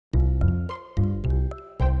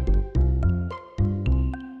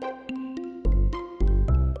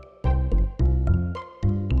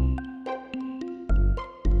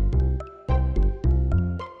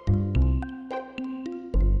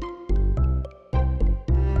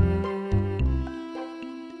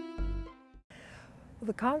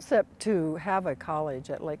The concept to have a college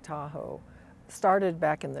at Lake Tahoe started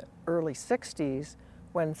back in the early 60s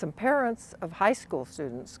when some parents of high school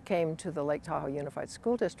students came to the Lake Tahoe Unified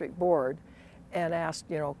School District Board and asked,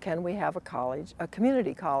 can we have a college, a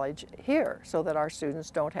community college here so that our students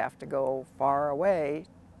don't have to go far away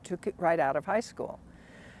to right out of high school.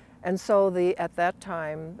 And so at that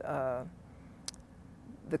time,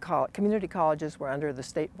 the community colleges were under the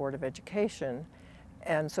State Board of Education,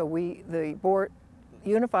 and so the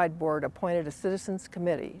Unified Board appointed a citizens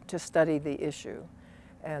committee to study the issue.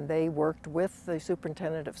 And they worked with the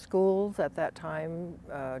superintendent of schools at that time,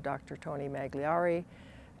 Dr. Tony Magliari,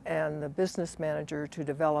 and the business manager to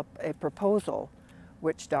develop a proposal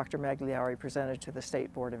which Dr. Magliari presented to the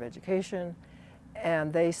State Board of Education.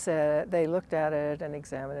 And they looked at it and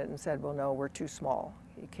examined it and said, well, no, we're too small.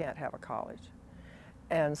 You can't have a college.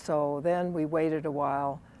 And so then we waited a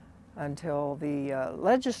while until the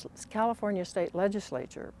California State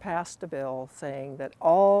Legislature passed a bill saying that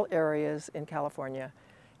all areas in California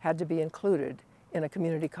had to be included in a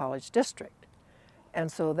community college district.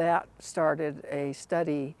 And so that started a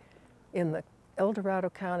study in the El Dorado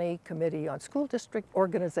County Committee on School District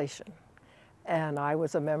Organization. And I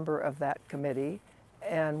was a member of that committee,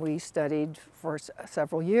 and we studied for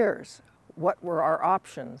several years what were our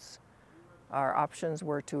options. Our options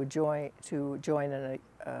were to join in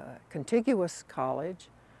a contiguous college,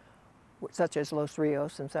 such as Los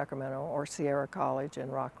Rios in Sacramento or Sierra College in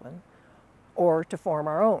Rockland, or to form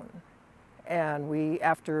our own. And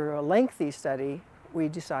after a lengthy study, we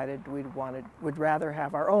decided we'd rather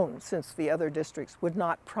have our own, since the other districts would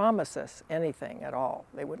not promise us anything at all.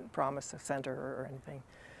 They wouldn't promise a center or anything.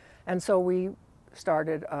 And so we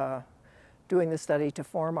started doing the study to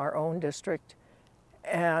form our own district,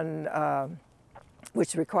 and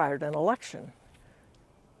which required an election.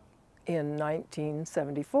 In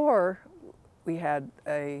 1974, we had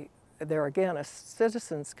there again, a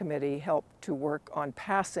citizens committee helped to work on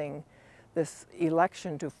passing this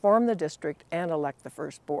election to form the district and elect the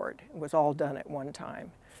first board. It was all done at one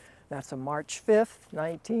time. That's on March 5th,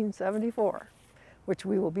 1974, which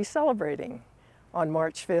we will be celebrating on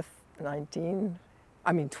March 5th,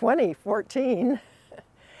 2014,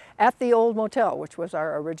 at the old motel, which was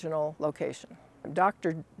our original location.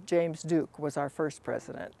 Dr. James Duke was our first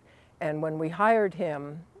president, and when we hired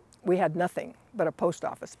him, we had nothing but a post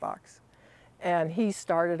office box. And he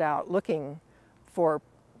started out looking for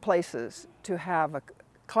places to have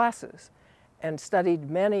classes, and studied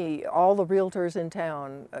all the realtors in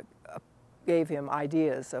town gave him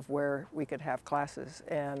ideas of where we could have classes.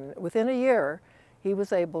 And within a year, he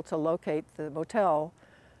was able to locate the motel.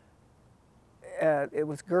 It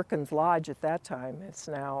was Gherkin's Lodge at that time. It's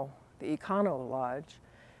now the Econo Lodge.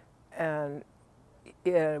 And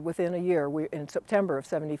within a year, in September of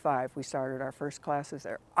 '75, we started our first classes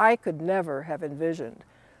there. I could never have envisioned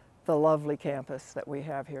the lovely campus that we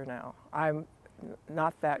have here now. I'm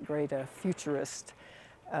not that great a futurist,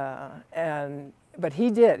 but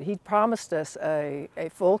he did. He promised us a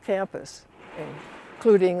full campus,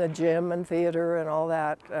 including the gym and theater and all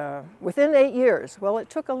that, within 8 years. Well,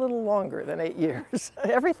 it took a little longer than 8 years.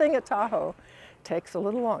 Everything at Tahoe takes a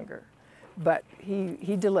little longer. But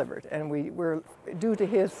he delivered, and we're due to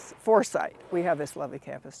his foresight, we have this lovely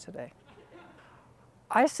campus today.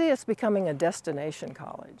 I see us becoming a destination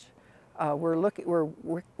college. We're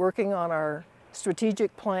working on our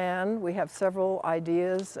strategic plan. We have several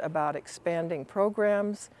ideas about expanding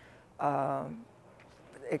programs,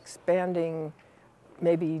 expanding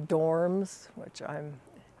maybe dorms, which I'm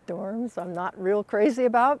not real crazy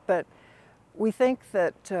about, but we think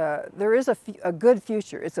that there is a good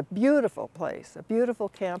future. It's a beautiful place, a beautiful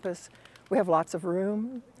campus. We have lots of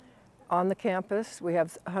room on the campus. We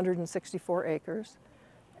have 164 acres.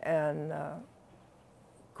 And of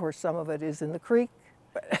course, some of it is in the creek,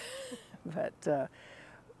 but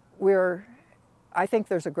I think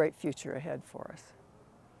there's a great future ahead for us.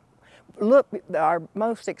 Look, our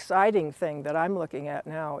most exciting thing that I'm looking at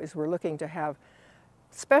now is we're looking to have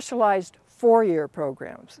specialized four-year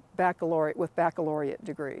programs, with baccalaureate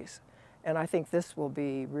degrees. And I think this will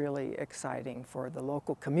be really exciting for the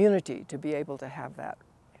local community to be able to have that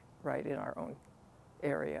right in our own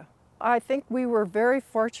area. I think we were very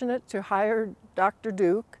fortunate to hire Dr.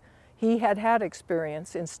 Duke. He had had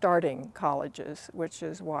experience in starting colleges, which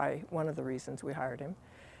is one of the reasons we hired him.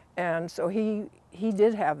 And so he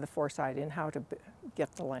did have the foresight in how to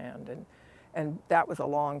get the land, and that was a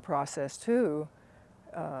long process too.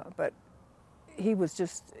 But he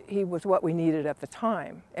was what we needed at the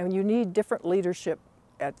time. And you need different leadership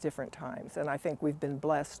at different times. And I think we've been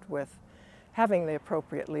blessed with having the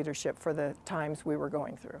appropriate leadership for the times we were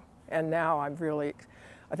going through. And now I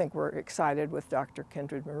think we're excited with Dr.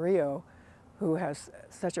 Kindred Murillo, who has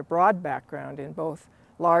such a broad background in both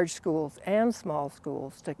large schools and small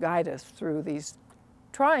schools to guide us through these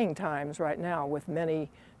trying times right now with many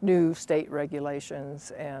new state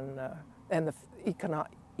regulations and the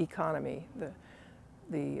economy,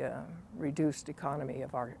 the reduced economy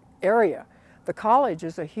of our area. The college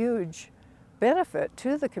is a huge benefit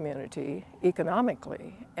to the community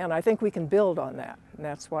economically, and I think we can build on that, and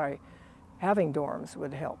that's why having dorms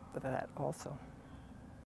would help with that also.